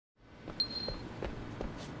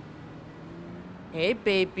Hey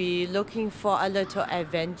baby, looking for a little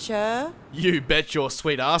adventure? You bet your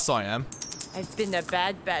sweet ass I am. I've been a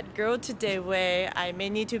bad girl today, Wei. I may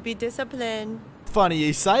need to be disciplined. Funny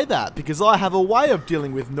you say that, because I have a way of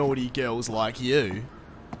dealing with naughty girls like you.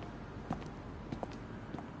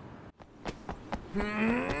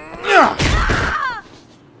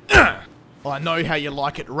 I know how you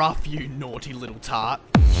like it rough, you naughty little tart.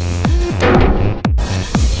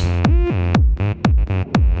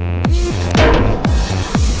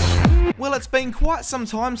 Well, it's been quite some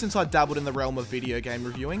time since I dabbled in the realm of video game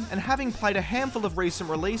reviewing, and having played a handful of recent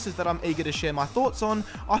releases that I'm eager to share my thoughts on,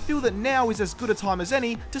 I feel that now is as good a time as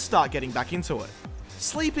any to start getting back into it.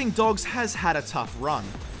 Sleeping Dogs has had a tough run.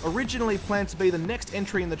 Originally planned to be the next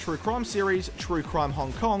entry in the true crime series, True Crime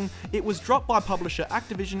Hong Kong, it was dropped by publisher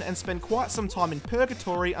Activision and spent quite some time in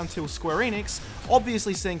purgatory until Square Enix,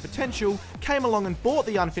 obviously seeing potential, came along and bought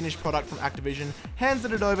the unfinished product from Activision,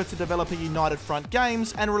 handed it over to developer United Front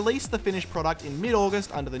Games, and released the finished product in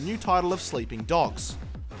mid-August under the new title of Sleeping Dogs.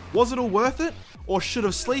 Was it all worth it? Or should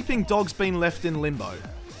have Sleeping Dogs been left in limbo?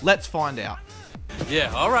 Let's find out.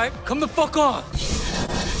 Yeah, alright, come the fuck on!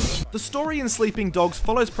 The story in Sleeping Dogs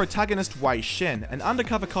follows protagonist Wei Shen, an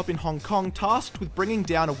undercover cop in Hong Kong tasked with bringing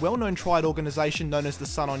down a well-known triad organisation known as the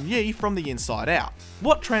Sun On Yee from the inside out.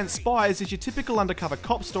 What transpires is your typical undercover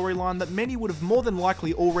cop storyline that many would have more than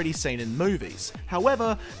likely already seen in movies.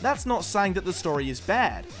 However, that's not saying that the story is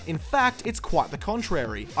bad. In fact, it's quite the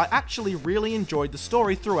contrary. I actually really enjoyed the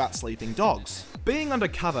story throughout Sleeping Dogs. Being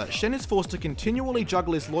undercover, Shen is forced to continually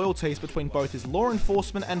juggle his loyalties between both his law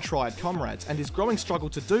enforcement and triad comrades, and his growing struggle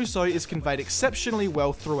to do so is conveyed exceptionally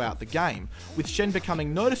well throughout the game, with Shen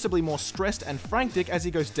becoming noticeably more stressed and frantic as he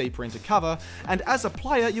goes deeper into cover, and as a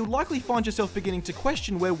player you'll likely find yourself beginning to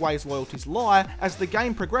question where Wei's loyalties lie as the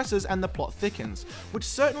game progresses and the plot thickens, which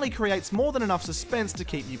certainly creates more than enough suspense to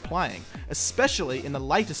keep you playing, especially in the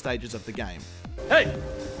later stages of the game. Hey!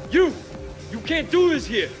 You can't do this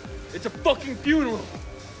here! It's a fucking funeral!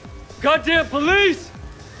 Goddamn police!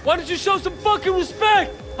 Why don't you show some fucking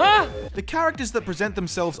respect, huh? The characters that present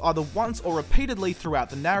themselves either once or repeatedly throughout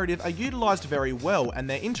the narrative are utilised very well, and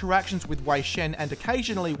their interactions with Wei Shen and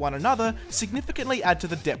occasionally one another significantly add to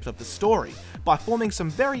the depth of the story, by forming some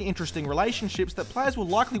very interesting relationships that players will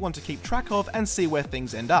likely want to keep track of and see where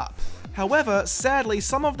things end up. However, sadly,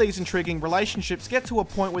 some of these intriguing relationships get to a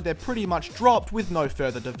point where they're pretty much dropped with no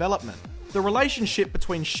further development. The relationship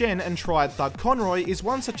between Shen and Triad Thug Conroy is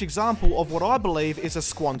one such example of what I believe is a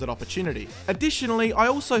squandered opportunity. Additionally, I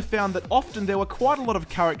also found that often there were quite a lot of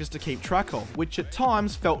characters to keep track of, which at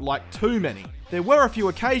times felt like too many. There were a few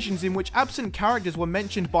occasions in which absent characters were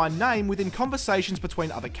mentioned by name within conversations between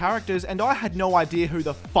other characters, and I had no idea who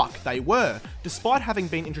the fuck they were, despite having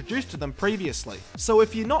been introduced to them previously. So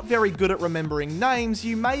if you're not very good at remembering names,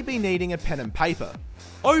 you may be needing a pen and paper.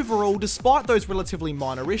 Overall, despite those relatively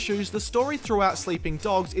minor issues, the story throughout Sleeping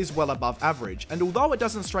Dogs is well above average, and although it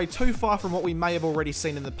doesn't stray too far from what we may have already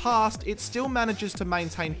seen in the past, it still manages to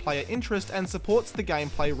maintain player interest and supports the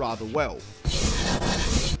gameplay rather well.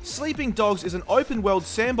 Sleeping Dogs is an open-world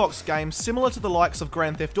sandbox game similar to the likes of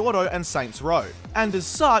Grand Theft Auto and Saints Row, and as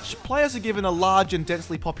such, players are given a large and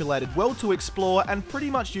densely populated world to explore and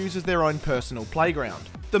pretty much use as their own personal playground.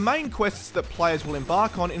 The main quests that players will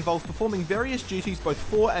embark on involve performing various duties both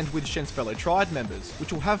for and with Shen's fellow triad members,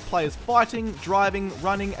 which will have players fighting, driving,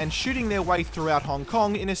 running and shooting their way throughout Hong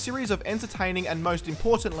Kong in a series of entertaining and most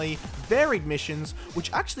importantly, varied missions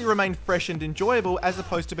which actually remain fresh and enjoyable as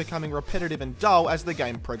opposed to becoming repetitive and dull as the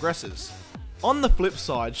game progresses. On the flip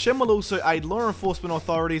side, Shen will also aid law enforcement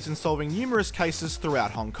authorities in solving numerous cases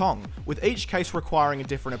throughout Hong Kong, with each case requiring a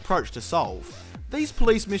different approach to solve. These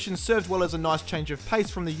police missions served well as a nice change of pace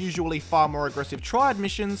from the usually far more aggressive triad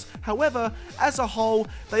missions, however, as a whole,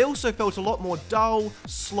 they also felt a lot more dull,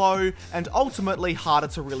 slow, and ultimately harder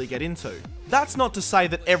to really get into. That's not to say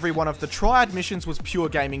that every one of the triad missions was pure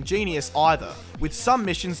gaming genius either, with some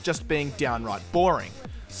missions just being downright boring,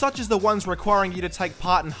 such as the ones requiring you to take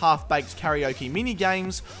part in half-baked karaoke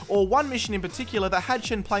minigames, or one mission in particular that had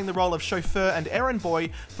Shen playing the role of chauffeur and errand boy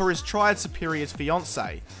for his triad superior's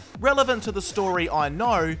fiancée. Relevant to the story, I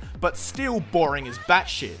know, but still boring as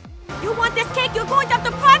batshit. You want this cake? You're going to have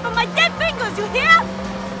to pry from my dead fingers, you hear?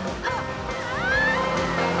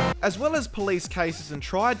 As well as police cases and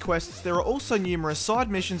triad quests, there are also numerous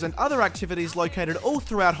side missions and other activities located all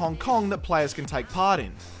throughout Hong Kong that players can take part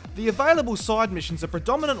in. The available side missions are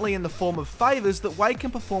predominantly in the form of favours that Wei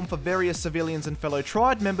can perform for various civilians and fellow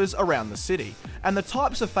triad members around the city, and the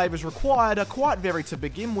types of favours required are quite varied to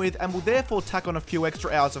begin with and will therefore tack on a few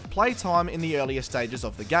extra hours of playtime in the earlier stages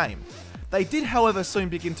of the game. They did, however, soon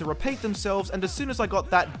begin to repeat themselves, and as soon as I got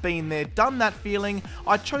that been there, done that feeling,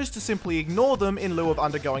 I chose to simply ignore them in lieu of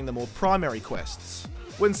undergoing the more primary quests.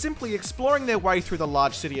 When simply exploring their way through the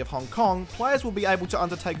large city of Hong Kong, players will be able to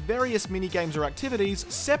undertake various minigames or activities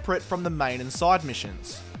separate from the main and side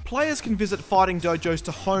missions. Players can visit fighting dojos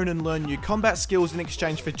to hone and learn new combat skills in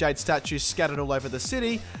exchange for jade statues scattered all over the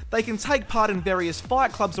city. They can take part in various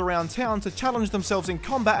fight clubs around town to challenge themselves in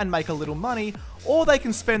combat and make a little money, or they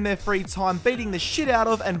can spend their free time beating the shit out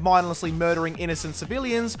of and mindlessly murdering innocent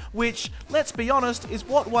civilians, which, let's be honest, is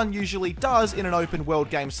what one usually does in an open world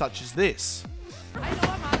game such as this.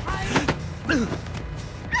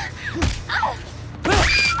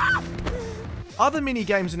 Other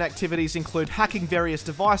mini-games and activities include hacking various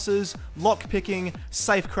devices, lock-picking,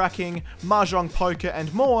 safe-cracking, mahjong poker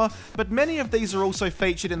and more, but many of these are also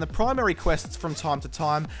featured in the primary quests from time to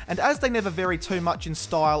time, and as they never vary too much in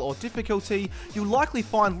style or difficulty, you'll likely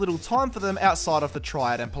find little time for them outside of the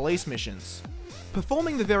triad and police missions.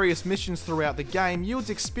 Performing the various missions throughout the game yields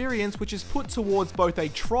experience which is put towards both a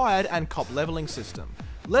triad and cop leveling system.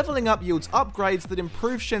 Leveling up yields upgrades that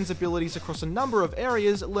improve Shen's abilities across a number of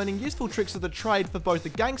areas, learning useful tricks of the trade for both a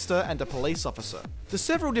gangster and a police officer. The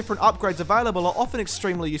several different upgrades available are often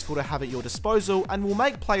extremely useful to have at your disposal and will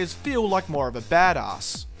make players feel like more of a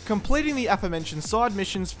badass. Completing the aforementioned side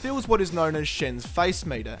missions fills what is known as Shen's face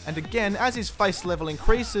meter, and again, as his face level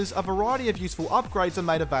increases, a variety of useful upgrades are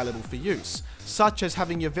made available for use, such as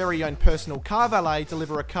having your very own personal car valet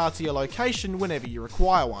deliver a car to your location whenever you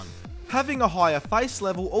require one. Having a higher face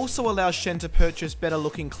level also allows Shen to purchase better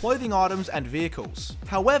looking clothing items and vehicles.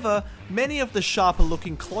 However, many of the sharper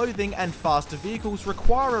looking clothing and faster vehicles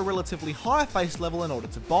require a relatively high face level in order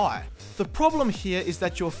to buy. The problem here is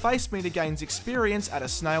that your face meter gains experience at a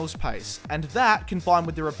snail's pace, and that, combined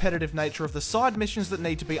with the repetitive nature of the side missions that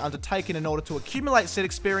need to be undertaken in order to accumulate said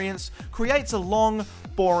experience, creates a long,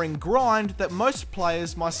 boring grind that most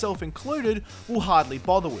players, myself included, will hardly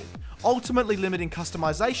bother with, ultimately limiting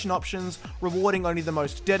customization options, rewarding only the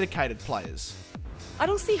most dedicated players. I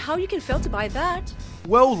don't see how you can fail to buy that.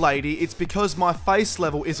 Well, lady, it's because my face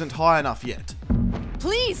level isn't high enough yet.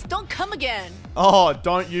 Please, don't come again. Oh,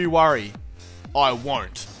 don't you worry. I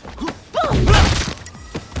won't.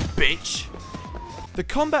 Bitch. The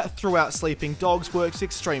combat throughout Sleeping Dogs works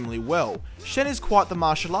extremely well. Shen is quite the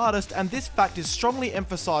martial artist, and this fact is strongly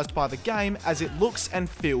emphasised by the game as it looks and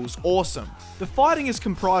feels awesome. The fighting is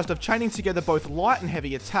comprised of chaining together both light and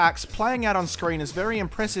heavy attacks, playing out on screen as very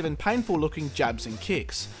impressive and painful looking jabs and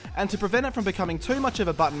kicks. And to prevent it from becoming too much of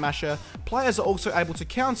a button masher, players are also able to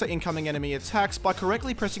counter incoming enemy attacks by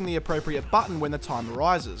correctly pressing the appropriate button when the time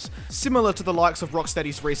arises, similar to the likes of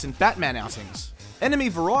Rocksteady's recent Batman outings. Enemy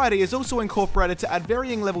variety is also incorporated to add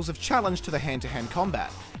varying levels of challenge to the hand-to-hand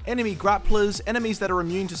combat. Enemy grapplers, enemies that are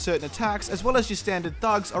immune to certain attacks, as well as your standard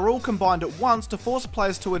thugs are all combined at once to force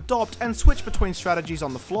players to adopt and switch between strategies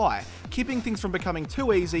on the fly, keeping things from becoming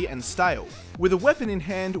too easy and stale. With a weapon in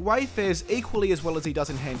hand, Wei fares equally as well as he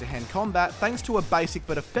does in hand-to-hand combat thanks to a basic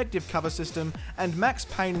but effective cover system and Max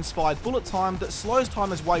Payne-inspired bullet time that slows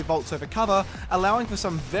time as Wei vaults over cover, allowing for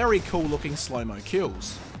some very cool looking slow-mo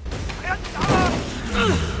kills.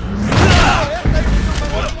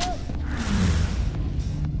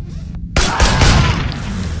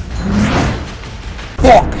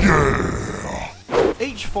 Fuck yeah!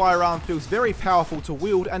 Each firearm feels very powerful to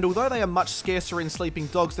wield, and although they are much scarcer in Sleeping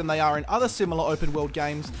Dogs than they are in other similar open world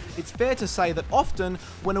games, it's fair to say that often,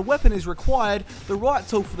 when a weapon is required, the right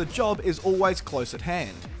tool for the job is always close at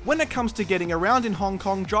hand. When it comes to getting around in Hong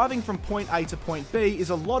Kong, driving from point A to point B is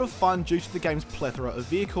a lot of fun due to the game's plethora of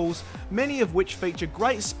vehicles, many of which feature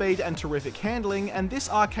great speed and terrific handling, and this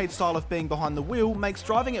arcade style of being behind the wheel makes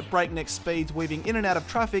driving at breakneck speeds, weaving in and out of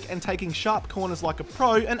traffic and taking sharp corners like a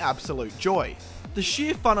pro an absolute joy. The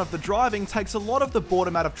sheer fun of the driving takes a lot of the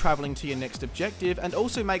boredom out of travelling to your next objective, and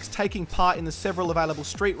also makes taking part in the several available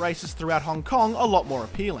street races throughout Hong Kong a lot more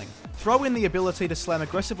appealing. Throw in the ability to slam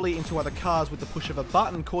aggressively into other cars with the push of a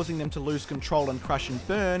button, causing them to lose control and crash and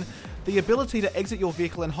burn, the ability to exit your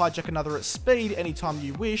vehicle and hijack another at speed anytime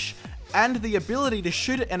you wish, and the ability to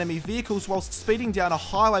shoot at enemy vehicles whilst speeding down a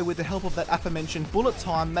highway with the help of that aforementioned bullet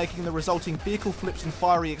time, making the resulting vehicle flips and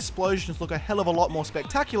fiery explosions look a hell of a lot more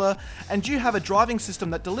spectacular, and you have a driving system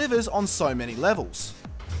that delivers on so many levels.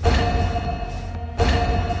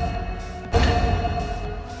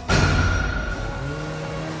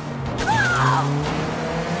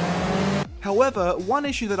 However, one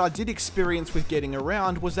issue that I did experience with getting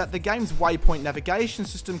around was that the game's waypoint navigation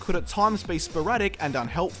system could at times be sporadic and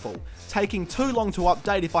unhelpful, taking too long to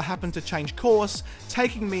update if I happened to change course,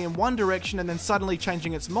 taking me in one direction and then suddenly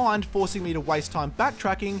changing its mind, forcing me to waste time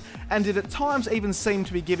backtracking, and it at times even seemed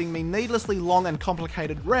to be giving me needlessly long and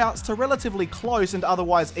complicated routes to relatively close and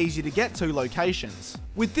otherwise easy to get to locations.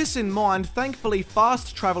 With this in mind, thankfully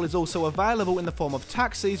fast travel is also available in the form of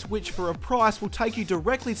taxis, which for a price will take you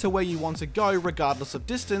directly to where you want to go regardless of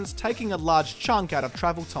distance, taking a large chunk out of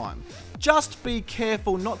travel time. Just be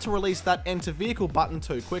careful not to release that enter vehicle button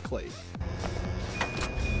too quickly.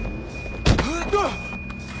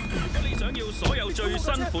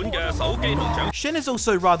 Shen is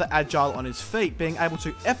also rather agile on his feet, being able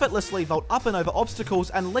to effortlessly vault up and over obstacles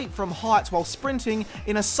and leap from heights while sprinting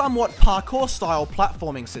in a somewhat parkour-style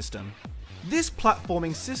platforming system. This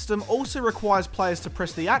platforming system also requires players to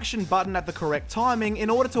press the action button at the correct timing in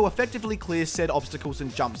order to effectively clear said obstacles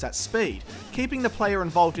and jumps at speed, keeping the player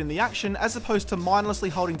involved in the action as opposed to mindlessly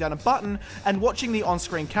holding down a button and watching the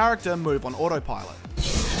on-screen character move on autopilot.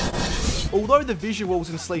 Although the visuals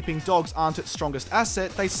in Sleeping Dogs aren't its strongest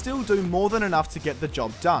asset, they still do more than enough to get the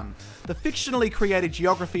job done. The fictionally created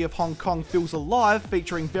geography of Hong Kong feels alive,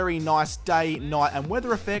 featuring very nice day, night and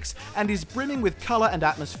weather effects, and is brimming with colour and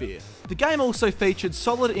atmosphere. The game also featured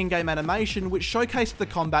solid in-game animation which showcased the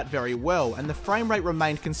combat very well, and the frame rate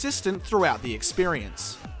remained consistent throughout the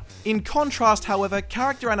experience. In contrast, however,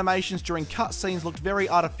 character animations during cutscenes looked very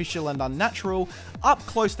artificial and unnatural. Up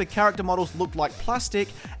close, the character models looked like plastic,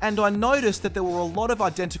 and I noticed that there were a lot of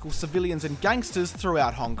identical civilians and gangsters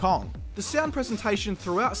throughout Hong Kong. The sound presentation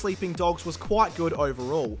throughout Sleeping Dogs was quite good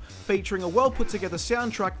overall, featuring a well put together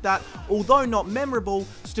soundtrack that, although not memorable,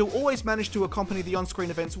 still always managed to accompany the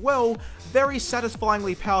on-screen events well, very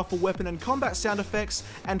satisfyingly powerful weapon and combat sound effects,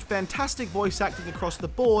 and fantastic voice acting across the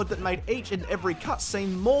board that made each and every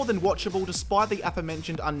cutscene more than watchable despite the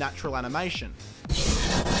aforementioned unnatural animation.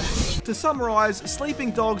 To summarise,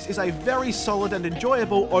 Sleeping Dogs is a very solid and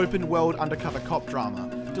enjoyable open-world undercover cop drama,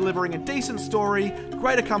 delivering a decent story,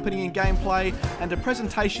 great accompanying gameplay, and a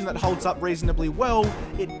presentation that holds up reasonably well.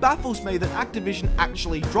 It baffles me that Activision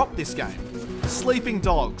actually dropped this game. Sleeping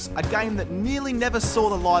Dogs, a game that nearly never saw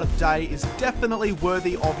the light of day, is definitely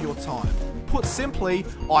worthy of your time. Put simply,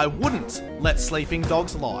 I wouldn't let Sleeping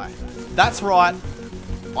Dogs lie. That's right,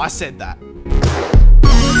 I said that.